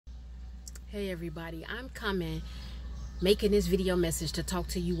Hey everybody, I'm making this video message to talk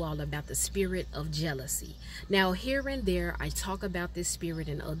to you all about the spirit of jealousy. Now, here and there I talk about this spirit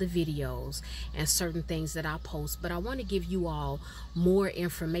in other videos and certain things that I post, but I want to give you all more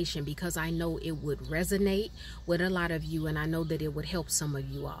information because I know it would resonate with a lot of you, and I know that it would help some of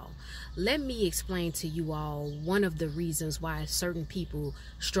you all. Let me explain to you all one of the reasons why certain people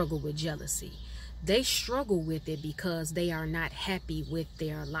struggle with jealousy. They struggle with it because they are not happy with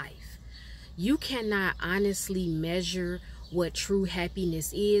their life. You cannot honestly measure what true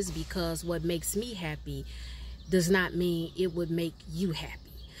happiness is, because what makes me happy does not mean it would make you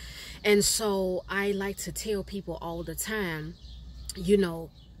happy. And so I like to tell people all the time,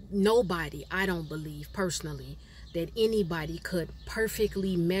 nobody, I don't believe personally that anybody could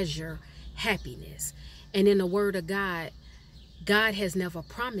perfectly measure happiness. And in the Word of God, God has never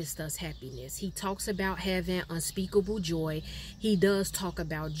promised us happiness. He talks about having unspeakable joy. He does talk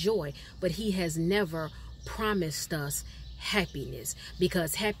about joy, but he has never promised us happiness,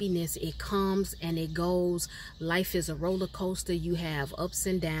 because happiness, it comes and it goes. Life is a roller coaster. You have ups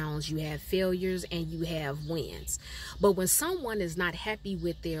and downs, you have failures, and you have wins. But when someone is not happy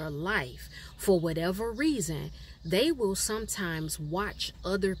with their life for whatever reason, they will sometimes watch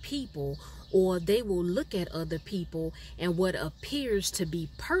other people, or they will look at other people and what appears to be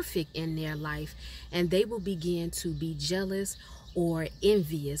perfect in their life, and they will begin to be jealous or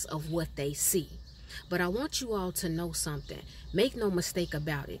envious of what they see. But I want you all to know something. Make no mistake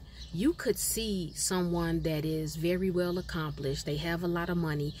about it. You could see someone that is very well accomplished. They have a lot of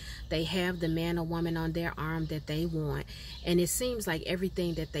money. They have the man or woman on their arm that they want. And it seems like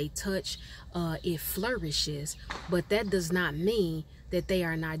everything that they touch, it flourishes. But that does not mean that they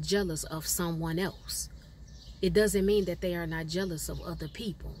are not jealous of someone else. It doesn't mean that they are not jealous of other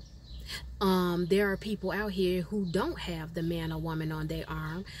people. There are people out here who don't have the man or woman on their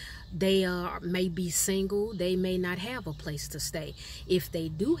arm. They may be single. They may not have a place to stay. If they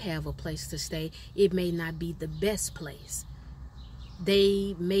do have a place to stay, it may not be the best place.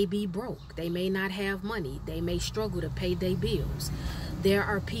 They may be broke. They may not have money. They may struggle to pay their bills. There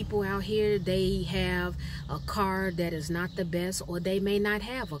are people out here, they have a car that is not the best, or they may not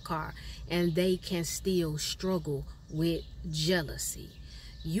have a car, and they can still struggle with jealousy.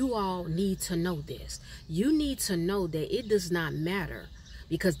 You all need to know this. You need to know that it does not matter,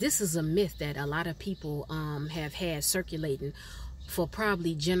 because this is a myth that a lot of people have had circulating for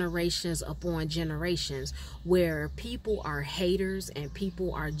probably generations upon generations, where people are haters and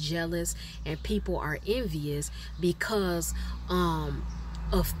people are jealous and people are envious because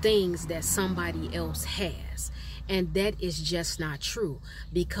of things that somebody else has. And that is just not true,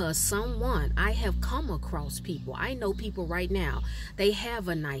 because I have come across people, I know people right now, they have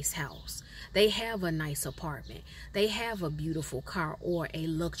a nice house, they have a nice apartment, they have a beautiful car or a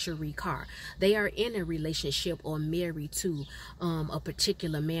luxury car, they are in a relationship or married to a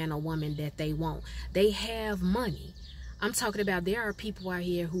particular man or woman that they want, they have money. I'm talking about, there are people out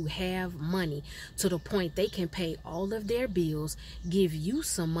here who have money to the point they can pay all of their bills, give you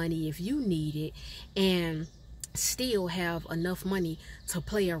some money if you need it, and still have enough money to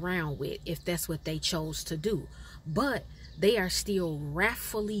play around with if that's what they chose to do. But they are still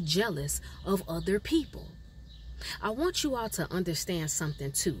wrathfully jealous of other people. I want you all to understand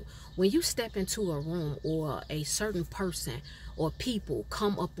something too. When you step into a room, or a certain person or people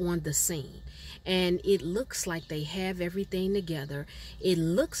come up on the scene, and it looks like they have everything together, it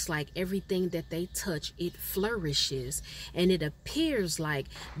looks like everything that they touch, it flourishes, and it appears like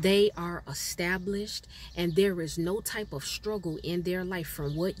they are established and there is no type of struggle in their life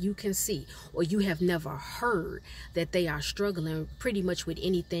from what you can see, or you have never heard that they are struggling pretty much with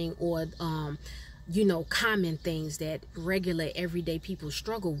anything, or common things that regular everyday people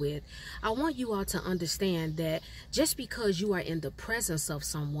struggle with. I want you all to understand that just because you are in the presence of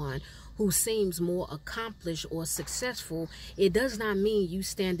someone who seems more accomplished or successful, it does not mean you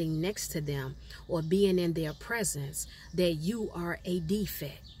standing next to them or being in their presence that you are a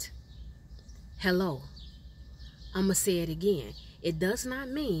defect. Hello, I'm gonna say it again. It does not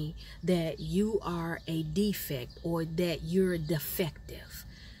mean that you are a defect or that you're defective.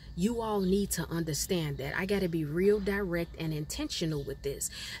 You all need to understand that. I got to be real direct and intentional with this,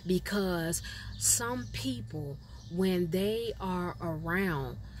 because some people, when they are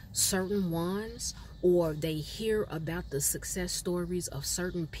around certain ones, or they hear about the success stories of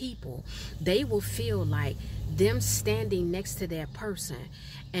certain people, they will feel like them standing next to that person,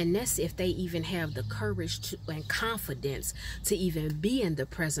 and that's if they even have the courage and confidence to even be in the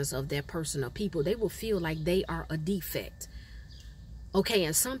presence of that person or people, they will feel like they are a defect. Okay,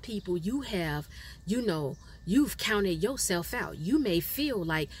 and some people, you have, you've counted yourself out. You may feel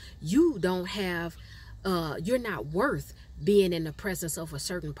like you don't have, you're not worth being in the presence of a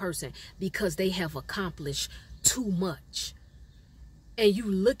certain person because they have accomplished too much. And you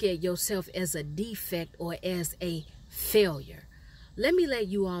look at yourself as a defect or as a failure. Let me let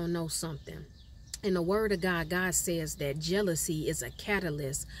you all know something. In the Word of God, God says that jealousy is a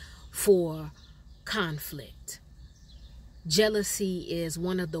catalyst for conflict. Jealousy is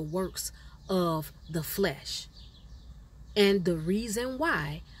one of the works of the flesh. And the reason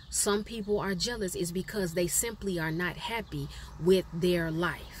why some people are jealous is because they simply are not happy with their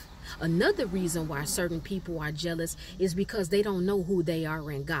life. Another reason why certain people are jealous is because they don't know who they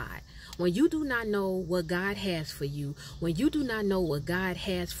are in God. When you do not know what God has for you, when you do not know what God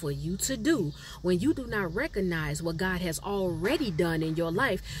has for you to do, when you do not recognize what God has already done in your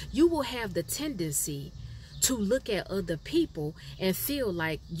life, you will have the tendency to look at other people and feel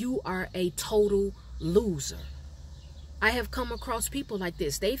like you are a total loser. I have come across people like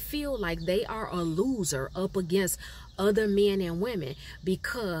this. They feel like they are a loser up against other men and women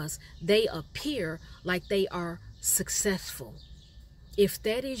because they appear like they are successful. If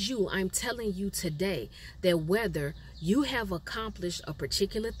that is you, I'm telling you today that whether you have accomplished a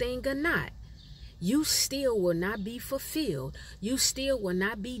particular thing or not, you still will not be fulfilled. You still will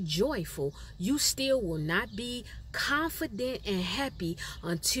not be joyful. You still will not be confident and happy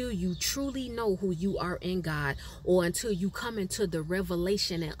until you truly know who you are in God, or until you come into the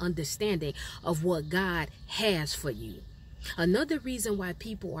revelation and understanding of what God has for you. Another reason why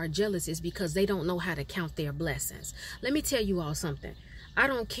people are jealous is because they don't know how to count their blessings. Let me tell you all something. I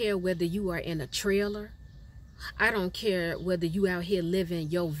don't care whether you are in a trailer. I don't care whether you out here living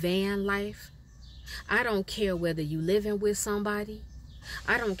your van life. I don't care whether you living with somebody.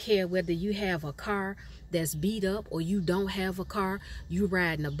 I don't care whether you have a car that's beat up or you don't have a car. You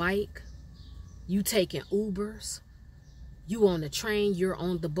riding a bike. You taking Ubers. You on the train. You're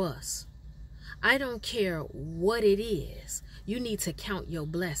on the bus. I don't care what it is. You need to count your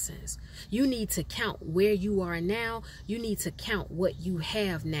blessings. You need to count where you are now. You need to count what you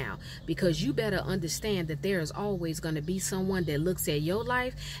have now, because you better understand that there is always going to be someone that looks at your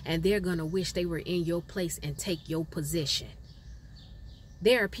life and they're going to wish they were in your place and take your position.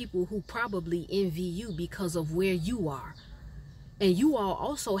 There are people who probably envy you because of where you are. And you all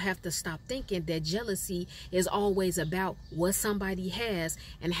also have to stop thinking that jealousy is always about what somebody has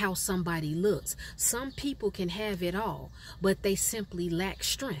and how somebody looks. Some people can have it all, but they simply lack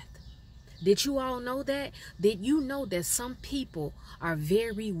strength. Did you all know that? Did you know that some people are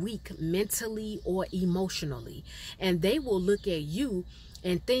very weak mentally or emotionally, and they will look at you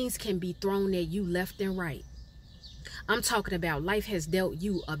and things can be thrown at you left and right? I'm talking about life has dealt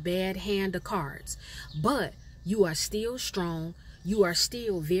you a bad hand of cards, but you are still strong. You are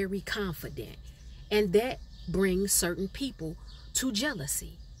still very confident, and that brings certain people to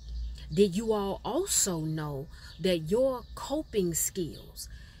jealousy. Did you all also know that your coping skills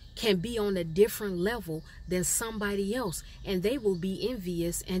can be on a different level than somebody else, and they will be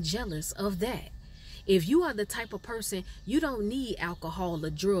envious and jealous of that? If you are the type of person, you don't need alcohol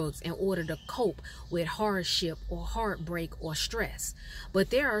or drugs in order to cope with hardship or heartbreak or stress. But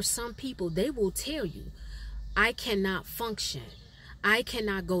there are some people, they will tell you, I cannot function. I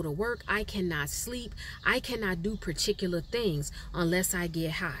cannot go to work. I cannot sleep. I cannot do particular things unless I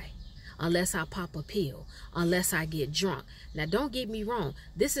get high, unless I pop a pill, unless I get drunk. Now, don't get me wrong.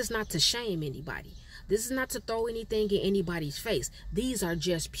 This is not to shame anybody. This is not to throw anything in anybody's face. These are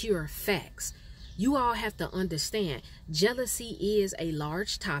just pure facts. You all have to understand, jealousy is a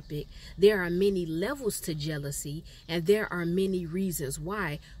large topic. There are many levels to jealousy, and there are many reasons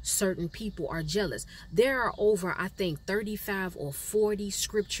why certain people are jealous. There are over, I think, 35 or 40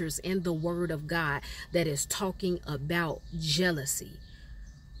 scriptures in the Word of God that is talking about jealousy.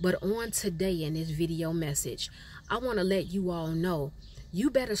 But on today in this video message, I want to let you all know, you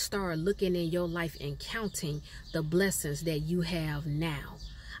better start looking in your life and counting the blessings that you have now.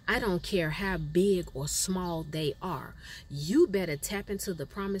 I don't care how big or small they are. You better tap into the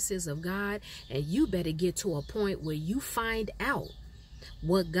promises of God, and you better get to a point where you find out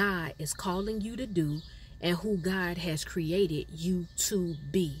what God is calling you to do and who God has created you to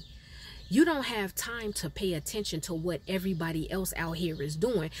be. You don't have time to pay attention to what everybody else out here is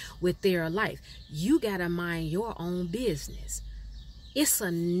doing with their life. You gotta mind your own business. It's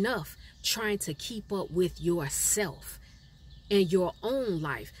enough trying to keep up with yourself in your own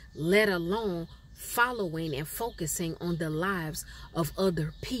life, let alone following and focusing on the lives of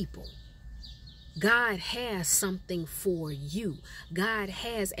other people. God has something for you. God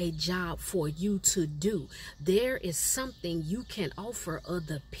has a job for you to do. There is something you can offer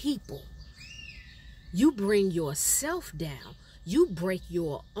other people. You bring yourself down. You break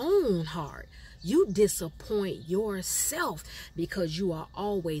your own heart. You disappoint yourself because you are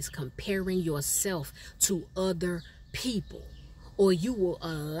always comparing yourself to other people. Or you will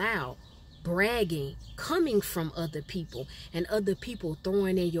allow bragging coming from other people and other people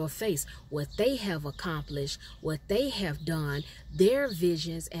throwing in your face what they have accomplished, what they have done, their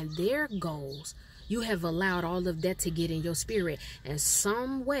visions and their goals. You have allowed all of that to get in your spirit, and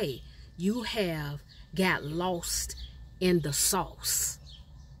some way you have got lost in the sauce.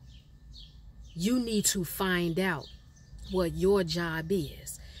 You need to find out what your job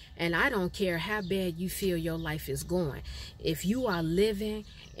is. And I don't care how bad you feel your life is going. If you are living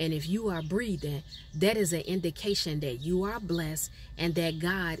and if you are breathing, that is an indication that you are blessed and that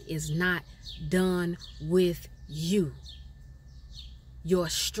God is not done with you. Your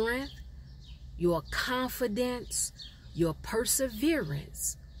strength, your confidence, your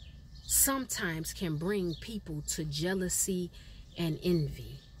perseverance sometimes can bring people to jealousy and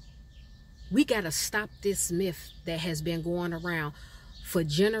envy. We got to stop this myth that has been going around for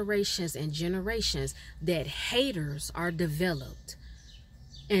generations and generations that haters are developed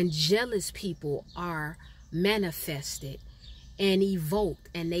and jealous people are manifested and evoked,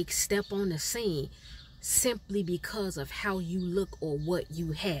 and they step on the scene simply because of how you look or what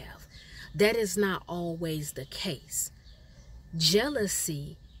you have. That is not always the case.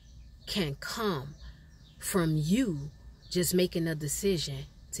 Jealousy can come from you just making a decision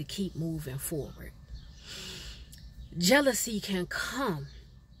to keep moving forward. Jealousy can come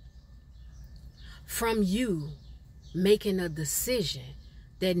from you making a decision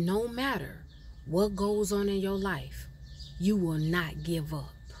that no matter what goes on in your life, you will not give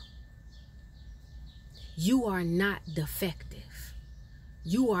up. You are not defective.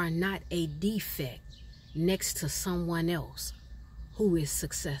 You are not a defect next to someone else who is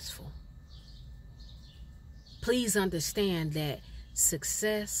successful. Please understand that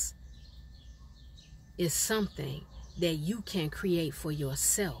success is something that you can create for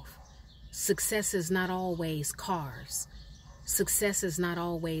yourself. Success is not always cars. Success is not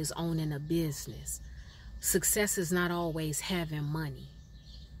always owning a business. Success is not always having money.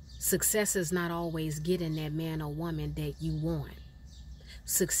 Success is not always getting that man or woman that you want.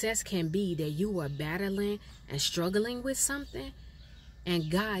 Success can be that you are battling and struggling with something, and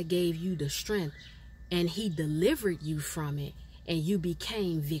God gave you the strength and He delivered you from it, and you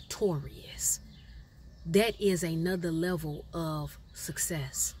became victorious. That is another level of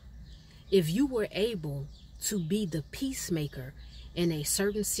success. If you were able to be the peacemaker in a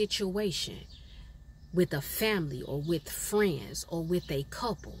certain situation with a family or with friends or with a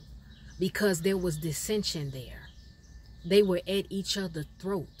couple, because there was dissension there, they were at each other's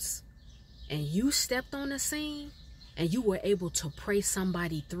throats, and you stepped on the scene and you were able to pray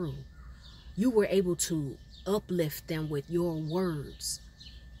somebody through. You were able to uplift them with your words.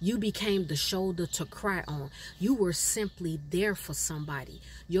 You became the shoulder to cry on. You were simply there for somebody.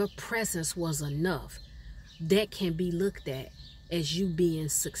 Your presence was enough. That can be looked at as you being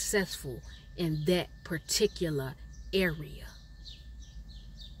successful in that particular area.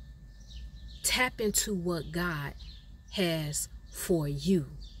 Tap into what God has for you.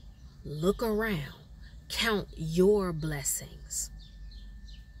 Look around. Count your blessings.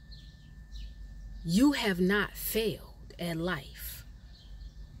 You have not failed at life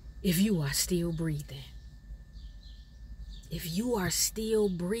if you are still breathing. If you are still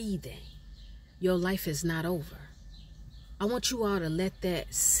breathing, your life is not over. I want you all to let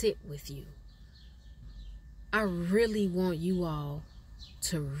that sit with you. I really want you all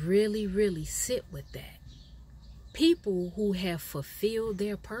to really sit with that. People who have fulfilled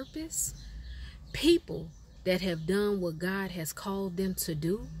their purpose, people that have done what God has called them to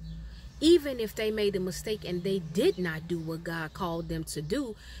do, even if they made a mistake and they did not do what God called them to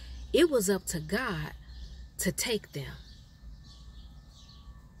do, it was up to God to take them.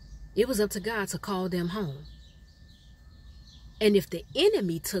 It was up to God to call them home. And if the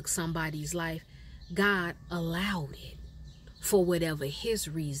enemy took somebody's life, God allowed it for whatever His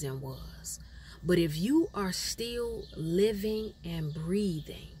reason was. But if you are still living and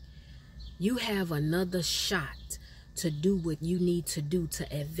breathing, you have another shot to do what you need to do to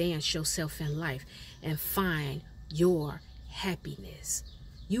advance yourself in life and find your happiness.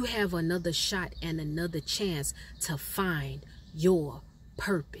 You have another shot and another chance to find your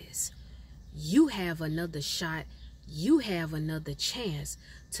purpose. You have another shot. You have another chance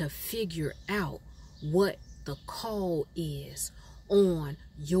to figure out what the call is on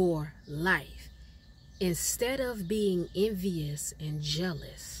your life. Instead of being envious and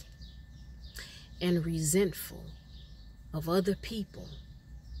jealous and resentful of other people,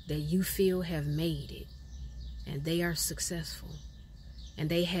 that you feel have made it, and they are successful, and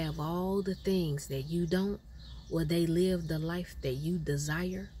they have all the things that you don't, or they live the life that you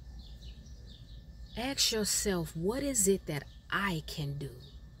desire, ask yourself, what is it that I can do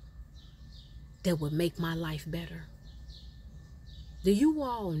that would make my life better? Do you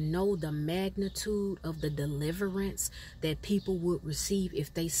all know the magnitude of the deliverance that people would receive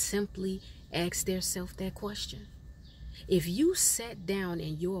if they simply asked themselves that question? If you sat down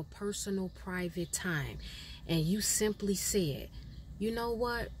in your personal private time and you simply said, you know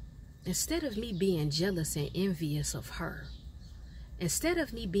what? Instead of me being jealous and envious of her, instead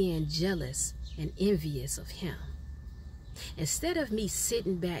of me being jealous and envious of him, instead of me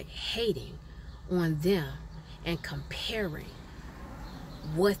sitting back hating on them and comparing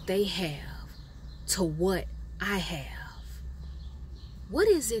what they have to what I have, what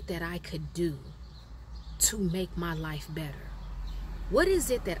is it that I could do to make my life better? What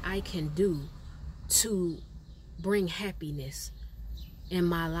is it that I can do to bring happiness in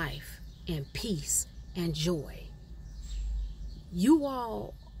my life and peace and joy? You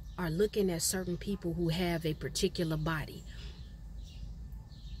all are looking at certain people who have a particular body,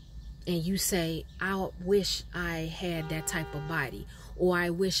 and you say, I wish I had that type of body, or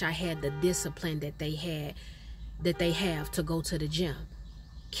I wish I had the discipline that they have to go to the gym.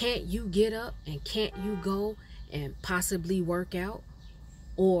 Can't you get up and can't you go and possibly work out?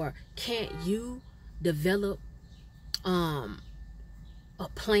 Or can't you develop a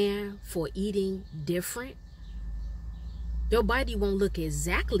plan for eating different? Your body won't look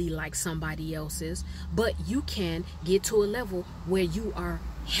exactly like somebody else's, but you can get to a level where you are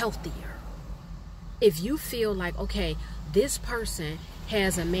healthier. If you feel like, okay, this person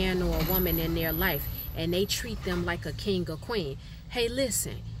has a man or a woman in their life and they treat them like a king or queen, hey,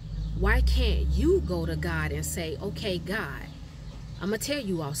 listen, why can't you go to God and say, okay, God, I'm going to tell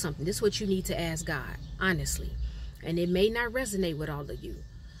you all something. This is what you need to ask God, honestly. And it may not resonate with all of you,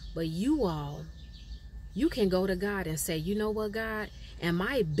 but you can go to God and say, you know what, God, am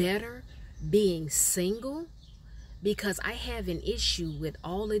I better being single? Because I have an issue with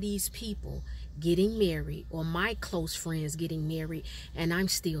all of these people getting married, or my close friends getting married, and I'm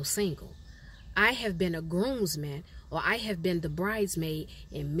still single. I have been a groomsman, or I have been the bridesmaid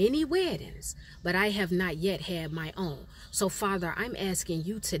in many weddings, but I have not yet had my own. So, Father, I'm asking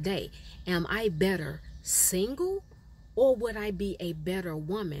you today, am I better single, or would I be a better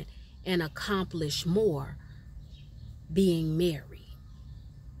woman and accomplish more being married?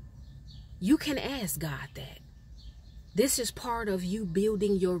 You can ask God that. This is part of you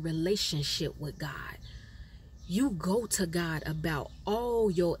building your relationship with God. You go to God about all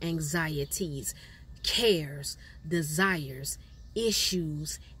your anxieties, cares, desires,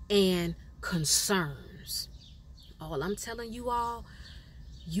 issues, and concerns. All I'm telling you all,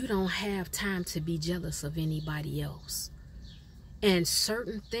 you don't have time to be jealous of anybody else. And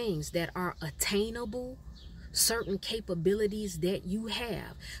certain things that are attainable, certain capabilities that you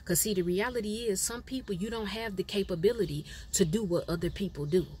have. Because see, the reality is some people, you don't have the capability to do what other people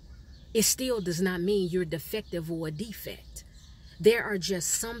do. It still does not mean you're defective or a defect. There are just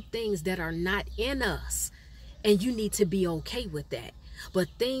some things that are not in us, and you need to be okay with that. But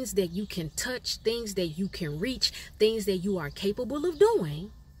things that you can touch, things that you can reach, things that you are capable of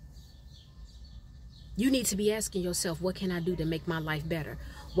doing, you need to be asking yourself, what can I do to make my life better?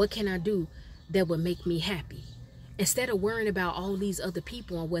 What can I do that would make me happy? Instead of worrying about all these other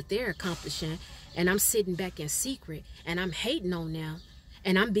people and what they're accomplishing, and I'm sitting back in secret and I'm hating on them,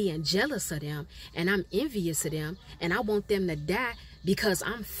 and I'm being jealous of them, and I'm envious of them, and I want them to die because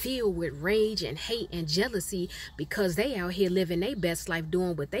I'm filled with rage and hate and jealousy because they out here living their best life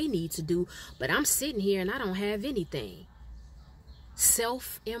doing what they need to do, but I'm sitting here and I don't have anything.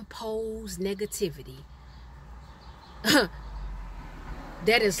 Self-imposed negativity.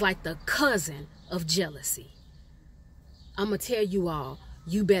 That is like the cousin of jealousy. I'm going to tell you all,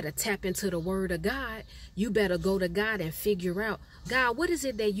 you better tap into the word of God. You better go to God and figure out, God, what is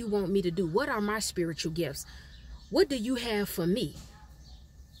it that you want me to do? What are my spiritual gifts? What do you have for me?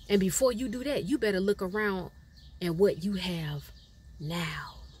 And before you do that, you better look around at what you have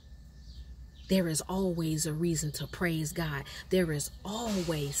now. There is always a reason to praise God. There is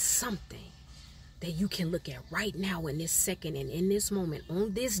always something that you can look at right now in this second and in this moment,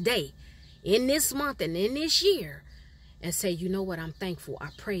 on this day, in this month and in this year, and say, you know what, I'm thankful. I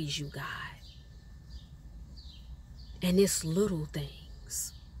praise you, God. And it's little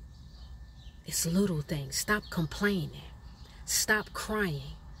things. It's little things. Stop complaining. Stop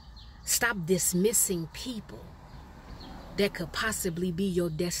crying. Stop dismissing people that could possibly be your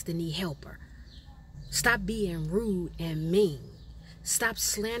destiny helper. Stop being rude and mean. Stop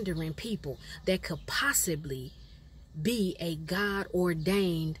slandering people that could possibly be a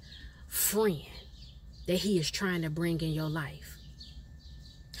God-ordained friend that he is trying to bring in your life.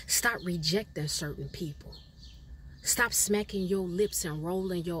 Stop rejecting certain people. Stop smacking your lips and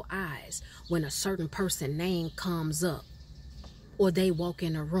rolling your eyes when a certain person's name comes up or they walk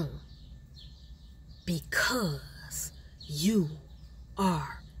in a room, because you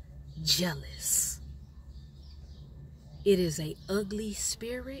are jealous. It is an ugly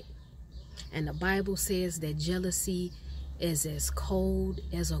spirit, and the Bible says that jealousy is as cold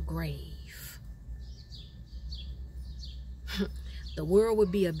as a grave. The world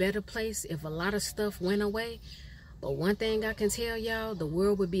would be a better place if a lot of stuff went away. But one thing I can tell y'all, the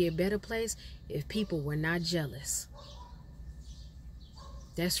world would be a better place if people were not jealous.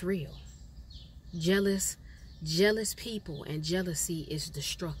 That's real. Jealous people, and jealousy is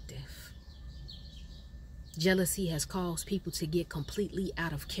destructive. Jealousy has caused people to get completely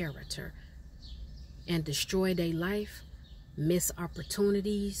out of character and destroy their life, miss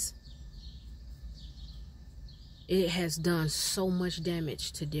opportunities. It has done so much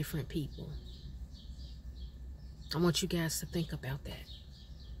damage to different people. I want you guys to think about that.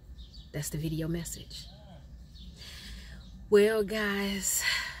 That's the video message. Well, guys,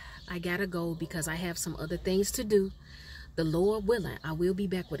 I gotta go because I have some other things to do. The Lord willing, I will be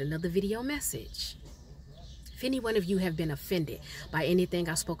back with another video message. If any one of you have been offended by anything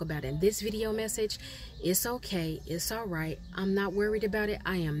I spoke about in this video message, it's okay. It's all right. I'm not worried about it.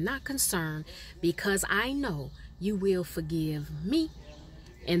 I am not concerned, because I know you will forgive me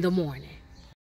in the morning.